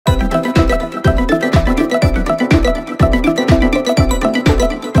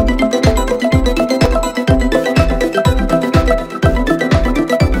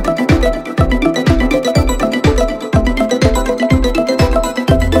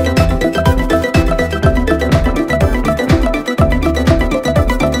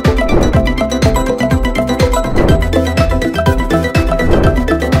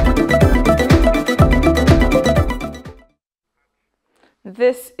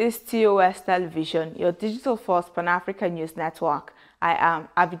is TOS Television, your digital-first Pan-African news network. I am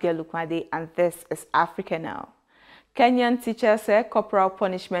Abigail Lukmade, and this is Africa Now. Kenyan teachers say corporal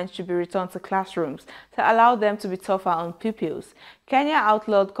punishment should be returned to classrooms to allow them to be tougher on pupils. Kenya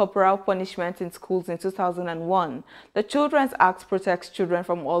outlawed corporal punishment in schools in 2001. The Children's Act protects children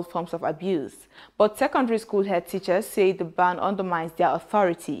from all forms of abuse, but secondary school head teachers say the ban undermines their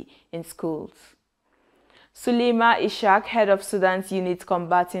authority in schools. Suleima Ishaq, head of Sudan's unit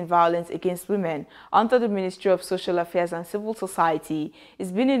combating violence against women under the Ministry of Social Affairs and Civil Society,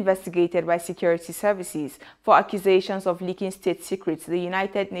 is being investigated by security services for accusations of leaking state secrets to the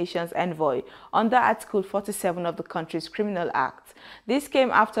United Nations envoy under Article 47 of the country's Criminal Act. This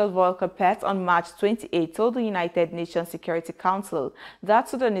came after Volker Perthes on March 28 told the United Nations Security Council that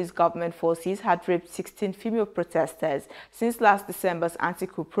Sudanese government forces had raped 16 female protesters since last December's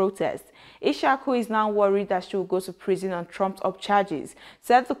anti-coup protest. Ishaq, who is now worried that she will go to prison on trumped-up charges,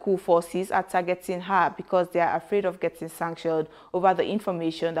 said the coup forces are targeting her because they are afraid of getting sanctioned over the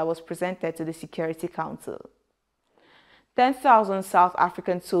information that was presented to the Security Council. 10,000 South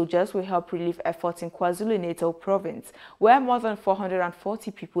African soldiers will help relief efforts in KwaZulu-Natal province, where more than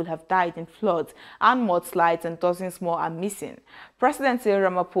 440 people have died in floods and mudslides and dozens more are missing. President Cyril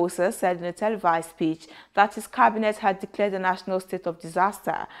Ramaphosa said in a televised speech that his cabinet had declared a national state of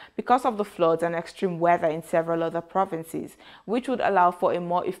disaster because of the floods and extreme weather in several other provinces, which would allow for a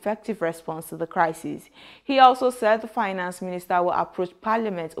more effective response to the crisis. He also said the finance minister will approach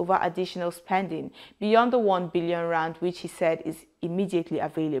parliament over additional spending beyond the 1 billion rand, which he said is immediately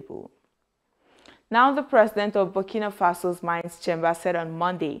available. Now, the president of Burkina Faso's Mines Chamber said on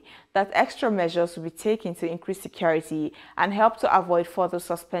Monday that extra measures will be taken to increase security and help to avoid further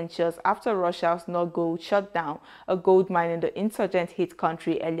suspensions after Russia's Norgold shut down a gold mine in the insurgent-hit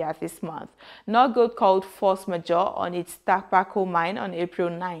country earlier this month. Norgold called force majeure on its tobacco mine on April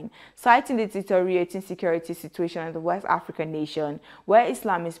 9, citing the deteriorating security situation in the West African nation, where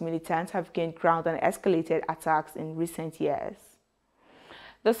Islamist militants have gained ground and escalated attacks in recent years.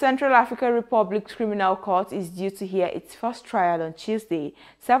 The Central African Republic's Criminal Court is due to hear its first trial on Tuesday,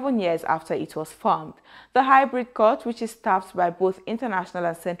 7 years after it was formed. The hybrid court, which is staffed by both international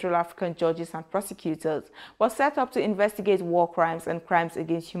and Central African judges and prosecutors, was set up to investigate war crimes and crimes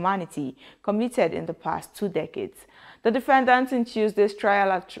against humanity committed in the past 2 decades. The defendants in Tuesday's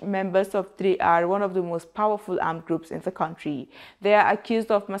trial are members of 3R, one of the most powerful armed groups in the country. They are accused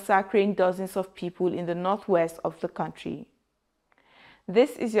of massacring dozens of people in the northwest of the country.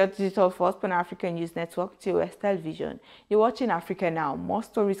 This is your digital-first Pan-African news network, TOS Television. You're watching Africa Now. More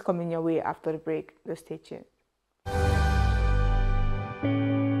stories coming your way after the break. Stay tuned.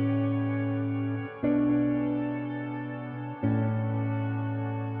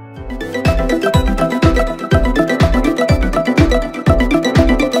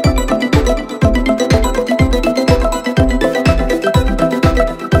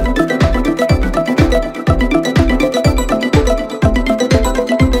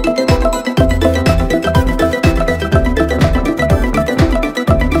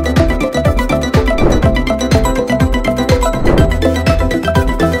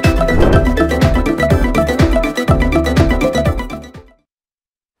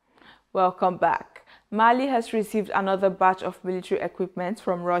 Welcome back. Mali has received another batch of military equipment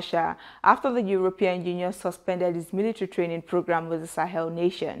from Russia after the European Union suspended its military training program with the Sahel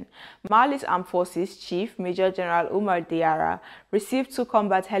nation. Mali's Armed Forces Chief, Major General Oumar Diarra, received 2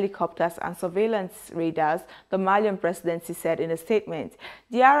 combat helicopters and surveillance radars, the Malian presidency said in a statement.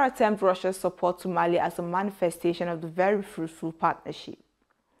 Diarra termed Russia's support to Mali as a manifestation of the very fruitful partnership.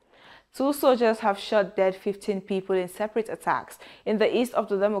 2 soldiers have shot dead 15 people in separate attacks in the east of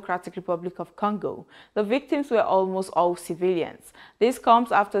the Democratic Republic of Congo. The victims were almost all civilians. This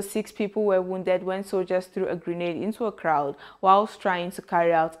comes after 6 people were wounded when soldiers threw a grenade into a crowd whilst trying to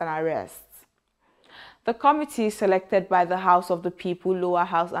carry out an arrest. The committee selected by the House of the People, Lower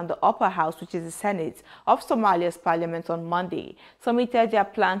House and the Upper House, which is the Senate, of Somalia's parliament on Monday, submitted their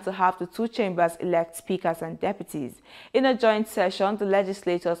plan to have the 2 chambers elect speakers and deputies. In a joint session, the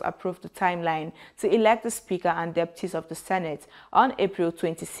legislators approved the timeline to elect the speaker and deputies of the Senate on April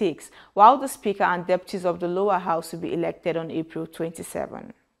 26, while the speaker and deputies of the Lower House will be elected on April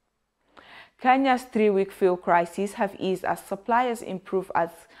 27. Kenya's 3-week fuel crisis have eased as supplies improved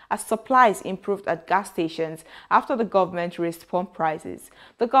at gas stations after the government raised pump prices.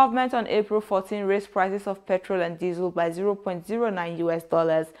 The government on April 14 raised prices of petrol and diesel by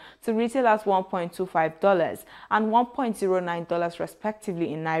 $0.09 to retail at $1.25 and $1.09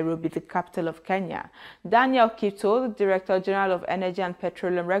 respectively in Nairobi, the capital of Kenya. Daniel Kipto, the Director General of Energy and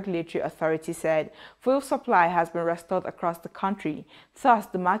Petroleum Regulatory Authority, said fuel supply has been restored across the country, thus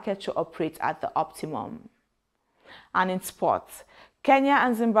the market should operate at the optimum. And in sports, Kenya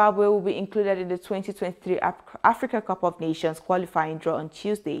and Zimbabwe will be included in the 2023 Africa Cup of Nations qualifying draw on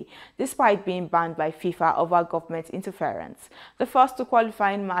Tuesday, despite being banned by FIFA over government interference. The first two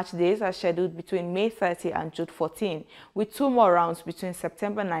qualifying match days are scheduled between May 30 and June 14, with 2 more rounds between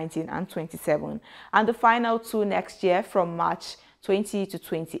September 19 and 27, and the final 2 next year from March 20 to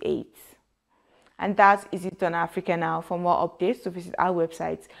 28. And that is it on Africa Now. For more updates, to visit our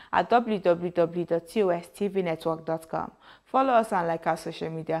website at www.TOSTVNetwork.com. Follow us and like our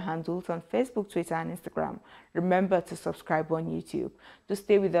social media handles on Facebook, Twitter, and Instagram. Remember to subscribe on YouTube. To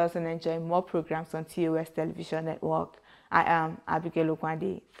stay with us and enjoy more programs on TOS Television Network. I am Abigail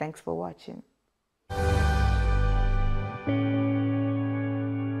Okwande. Thanks for watching.